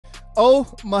Oh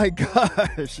my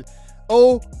gosh.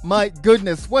 Oh my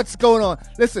goodness. What's going on?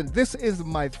 Listen, this is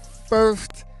my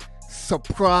first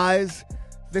surprise.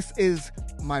 This is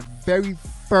my very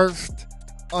first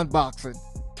unboxing.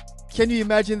 Can you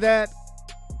imagine that?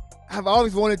 I've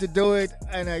always wanted to do it,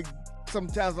 and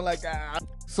sometimes I'm like, ah.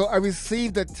 So I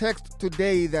received a text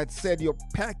today that said your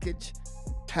package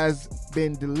has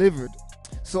been delivered.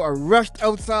 So I rushed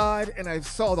outside and I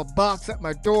saw the box at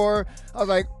my door. I was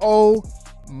like, oh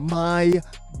my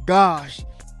gosh,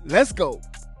 let's go.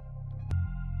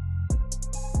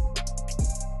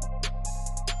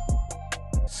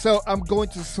 So I'm going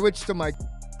to switch to my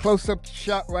close-up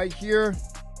shot right here.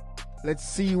 Let's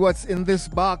see what's in this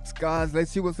box, guys.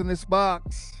 Let's see what's in this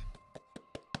box.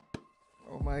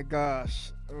 Oh my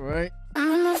gosh. All right.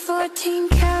 I'm a 14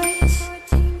 carats.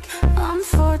 I'm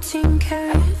 14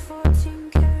 carats.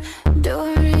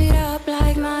 Doing it up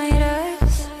like my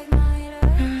ex.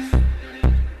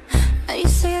 You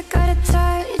say I got a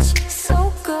touch,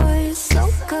 so good, so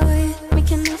good. Make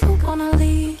you never wanna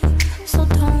leave. So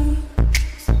don't,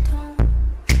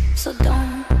 so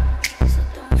don't.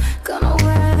 Gonna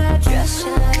wear that dress,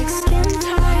 you like skin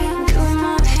tight. Do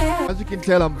my hair. As you can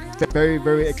tell, I'm very,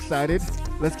 very excited.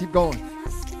 Let's keep going.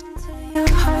 Your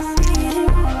heart beating.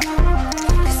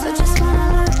 'Cause I just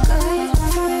wanna look good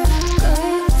for you,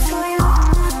 good for you.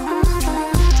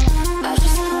 I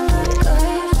just wanna look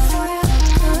good for you,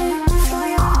 good for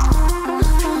you.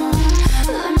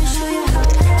 Let me show you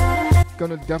how.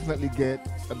 Gonna definitely get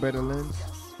a better lens.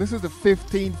 This is the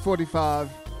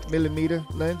 15-45mm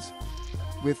lens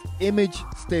with image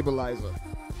stabilizer.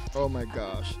 Oh my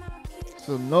gosh.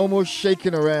 So no more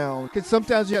shaking around. Because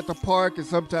sometimes you have to park and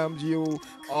sometimes you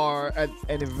are at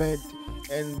an event,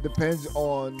 and depends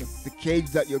on the cage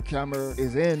that your camera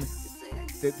is in,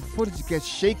 the footage gets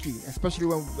shaky, especially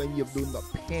when you're doing the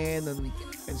pan and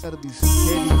instead of be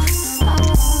steady.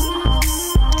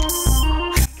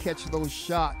 Catch those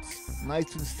shots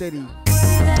nice and steady.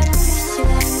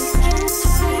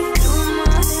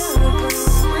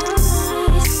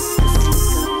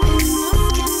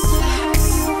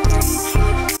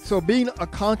 So being a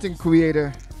content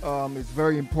creator is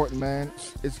very important, man.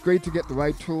 It's great to get the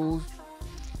right tools.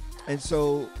 And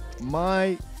so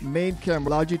my main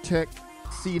camera, Logitech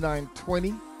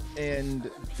C920, and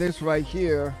this right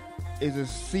here is a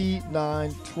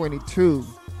C922.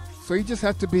 So you just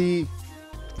have to be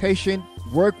patient,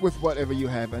 work with whatever you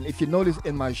have. And if you notice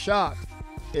in my shot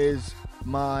is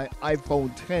my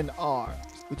iPhone XR,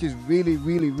 which is really,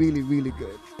 really, really, really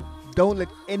good. Don't let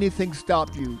anything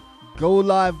stop you. Go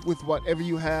live with whatever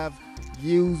you have.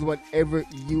 Use whatever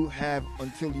you have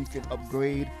until you can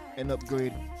upgrade and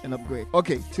upgrade and upgrade.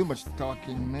 Okay, too much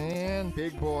talking, man.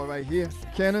 Big boy right here.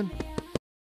 Canon.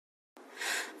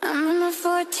 I'm in a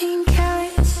 14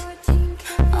 carats.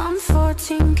 I'm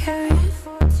 14 carats.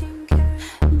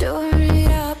 Doing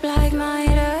it up like my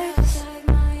ex.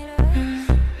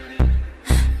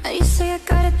 You say I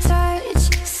got a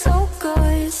touch, so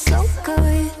good, so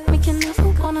good. Make you never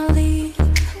wanna leave.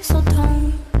 So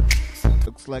don't.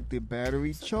 Looks like the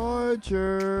battery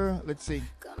charger. Let's see.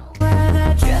 Gonna wear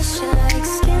that dress, you like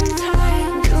skin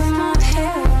tight. Do my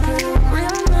hair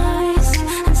real nice.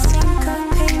 And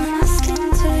syncopate my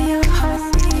skin to your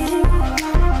heart beating.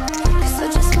 'Cause I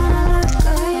just wanna look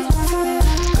good for you,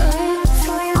 good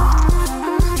for you.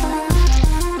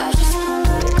 I just wanna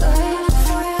look good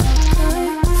for you,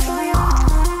 good for you.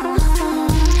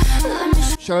 Let me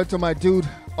Shout out to my dude,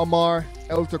 Omar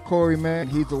El Takori, man.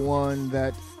 He's the one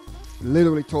that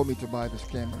literally told me to buy this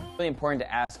camera. It's really important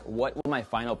to ask, what will my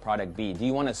final product be? Do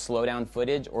you want to slow down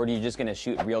footage, or are you just going to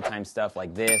shoot real-time stuff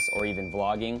like this or even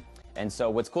vlogging? And so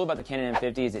what's cool about the Canon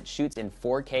M50 is it shoots in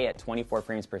 4K at 24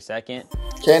 frames per second.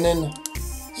 Canon,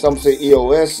 some say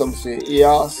EOS, some say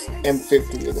EOS,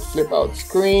 M50 with a flip out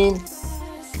screen.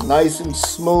 Nice and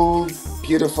smooth,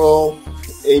 beautiful,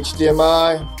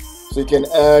 HDMI, so you can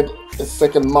add a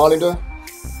second monitor.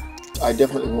 I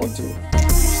definitely want to.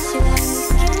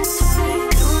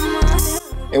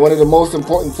 And one of the most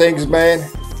important things, man,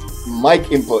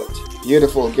 mic input.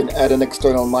 Beautiful. You can add an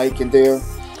external mic in there.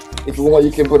 If you want,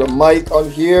 you can put a mic on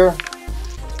here.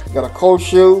 You got a cold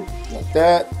shoe like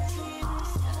that.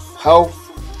 How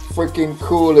freaking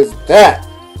cool is that?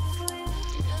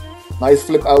 Nice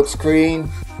flip out screen.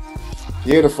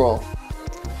 Beautiful.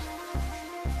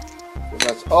 So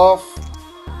that's off.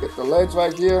 Get the lens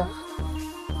right here.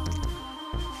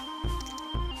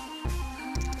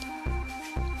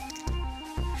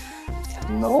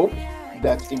 Nope,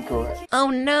 that's incorrect. Oh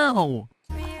no!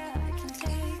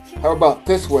 How about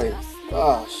this way?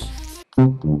 Gosh.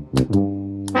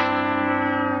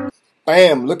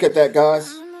 Bam, look at that,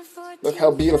 guys. Let's Look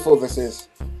how beautiful this is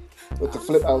with the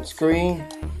flip out screen.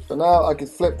 So now I can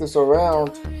flip this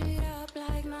around.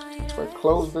 If I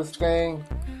close this thing,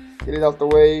 get it out the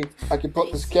way, I can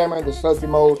put this camera in the selfie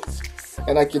mode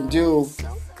and I can do,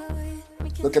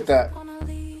 look at that,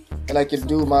 and I can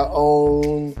do my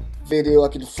own video. I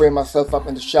can frame myself up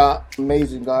in the shot.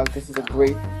 Amazing, guys. This is a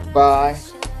great buy.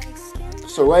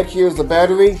 So right here is the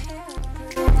battery.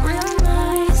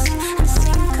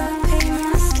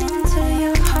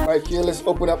 Right here, let's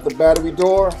open up the battery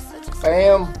door.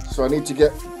 Bam. So I need to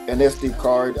get an SD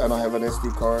card. I don't have an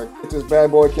SD card. If this bad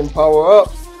boy can power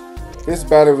up, this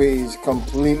battery is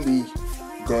completely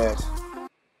dead.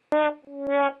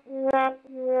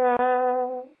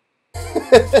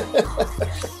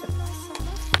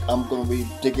 I'm gonna be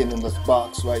digging in this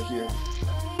box right here.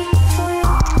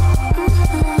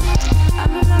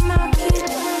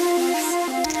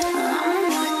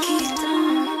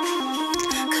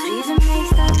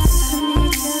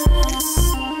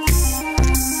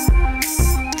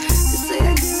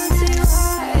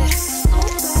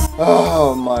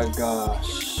 Oh my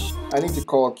gosh. I need to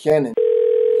call Canon.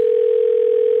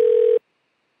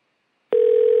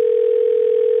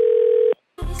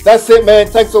 That's it, man.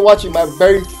 Thanks for watching my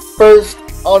very first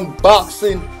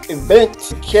unboxing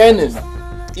event. Canon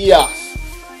EOS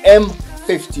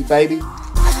M50, baby.